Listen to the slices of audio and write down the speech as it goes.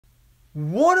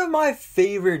One of my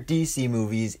favorite DC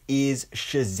movies is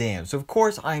Shazam. So of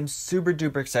course I'm super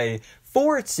duper excited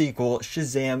for its sequel,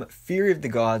 Shazam Fury of the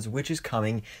Gods, which is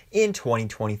coming in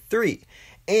 2023.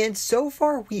 And so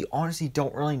far, we honestly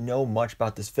don't really know much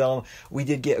about this film. We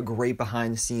did get a great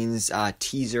behind-the-scenes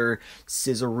teaser,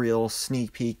 sizzle reel,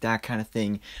 sneak peek, that kind of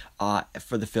thing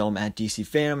for the film at DC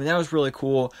Fandom, and that was really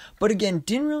cool. But again,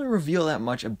 didn't really reveal that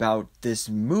much about this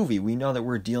movie. We know that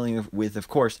we're dealing with, of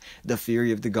course, the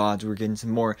Fury of the Gods. We're getting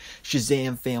some more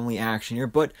Shazam family action here,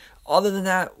 but other than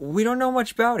that, we don't know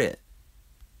much about it.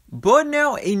 But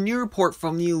now, a new report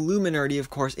from the Illuminerdi, of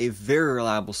course a very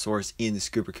reliable source in the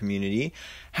Scooper community,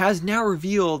 has now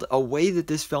revealed a way that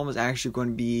this film is actually going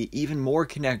to be even more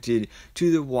connected to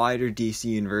the wider DC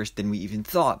universe than we even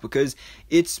thought, because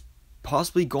it's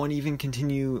possibly going to even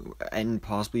continue and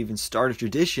possibly even start a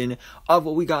tradition of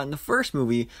what we got in the first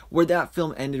movie, where that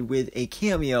film ended with a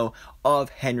cameo of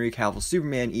Henry Cavill's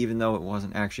Superman, even though it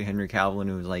wasn't actually Henry Cavill and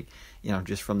it was like,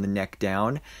 just from the neck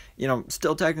down.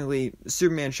 Still technically,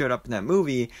 Superman showed up in that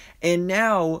movie, and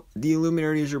now the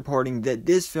Illuminati is reporting that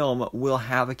this film will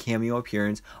have a cameo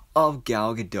appearance of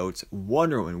Gal Gadot's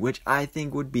Wonder Woman, which I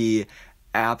think would be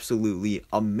absolutely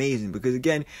amazing, because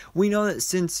again, we know that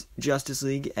since Justice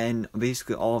League and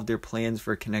basically all of their plans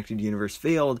for a connected universe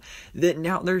failed, that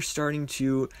now they're starting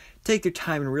to take their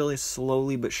time and really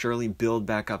slowly but surely build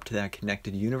back up to that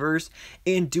connected universe,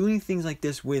 and doing things like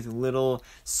this with little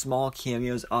small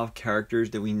cameos of characters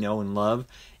that we know and love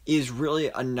is really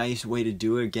a nice way to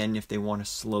do it. Again, if they want to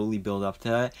slowly build up to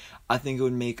that, I think it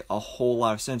would make a whole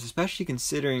lot of sense, especially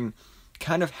considering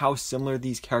kind of how similar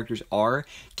these characters are,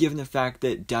 given the fact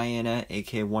that Diana,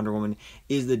 aka Wonder Woman,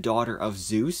 is the daughter of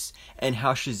Zeus, and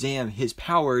how Shazam, his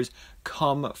powers,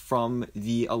 come from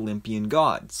the Olympian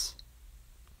gods.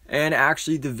 And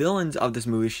actually, the villains of this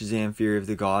movie, Shazam Fury of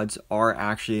the Gods, are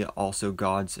actually also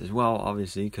gods as well,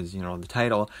 obviously, because, the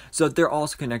title. So they're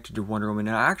also connected to Wonder Woman,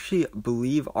 and I actually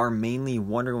believe are mainly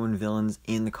Wonder Woman villains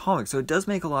in the comics. So it does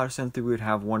make a lot of sense that we would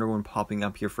have Wonder Woman popping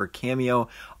up here for a cameo.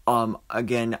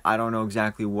 Again, I don't know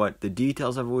exactly what the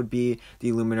details of it would be. The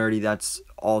Illuminati, that's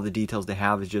all the details they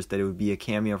have, is just that it would be a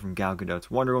cameo from Gal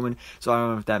Gadot's Wonder Woman. So I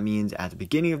don't know if that means at the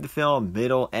beginning of the film,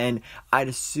 middle, end. I'd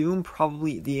assume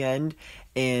probably the end.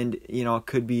 And, it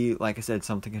could be, like I said,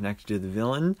 something connected to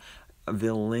the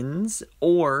villains,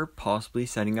 or possibly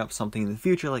setting up something in the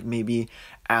future, like maybe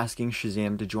asking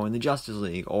Shazam to join the Justice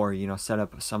League, or, set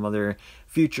up some other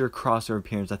future crossover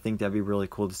appearance. I think that'd be really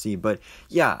cool to see. But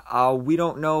yeah, we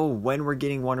don't know when we're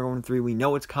getting Wonder Woman 3. We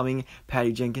know it's coming.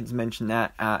 Patty Jenkins mentioned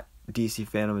that at DC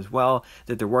Fandom as well,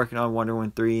 that they're working on Wonder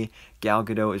Woman 3. Gal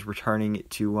Gadot is returning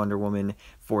to Wonder Woman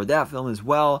for that film as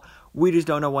well. We just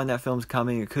don't know when that film's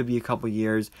coming. It could be a couple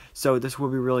years. So this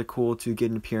would be really cool to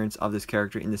get an appearance of this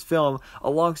character in this film.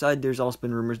 Alongside, there's also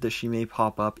been rumors that she may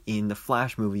pop up in the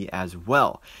Flash movie as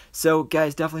well. So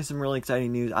guys, definitely some really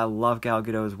exciting news. I love Gal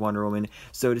Gadot as Wonder Woman.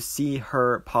 So to see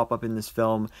her pop up in this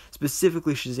film,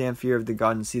 specifically Shazam Fury of the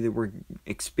Gods, and see that we're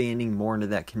expanding more into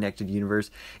that connected universe,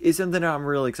 is something that I'm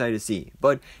really excited to see.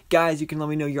 But guys, you can let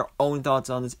me know your own thoughts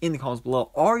on this in the comments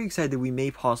below. Are you excited that we may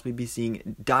possibly be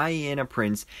seeing Diana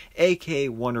Prince, aka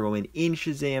Wonder Woman, in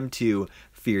Shazam 2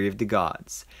 Fury of the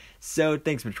Gods? So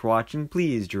thanks so much for watching.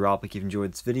 Please drop a like if you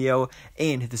enjoyed this video,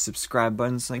 and hit the subscribe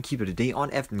button so I can keep up to date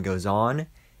on everything that goes on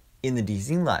in the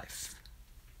DC life.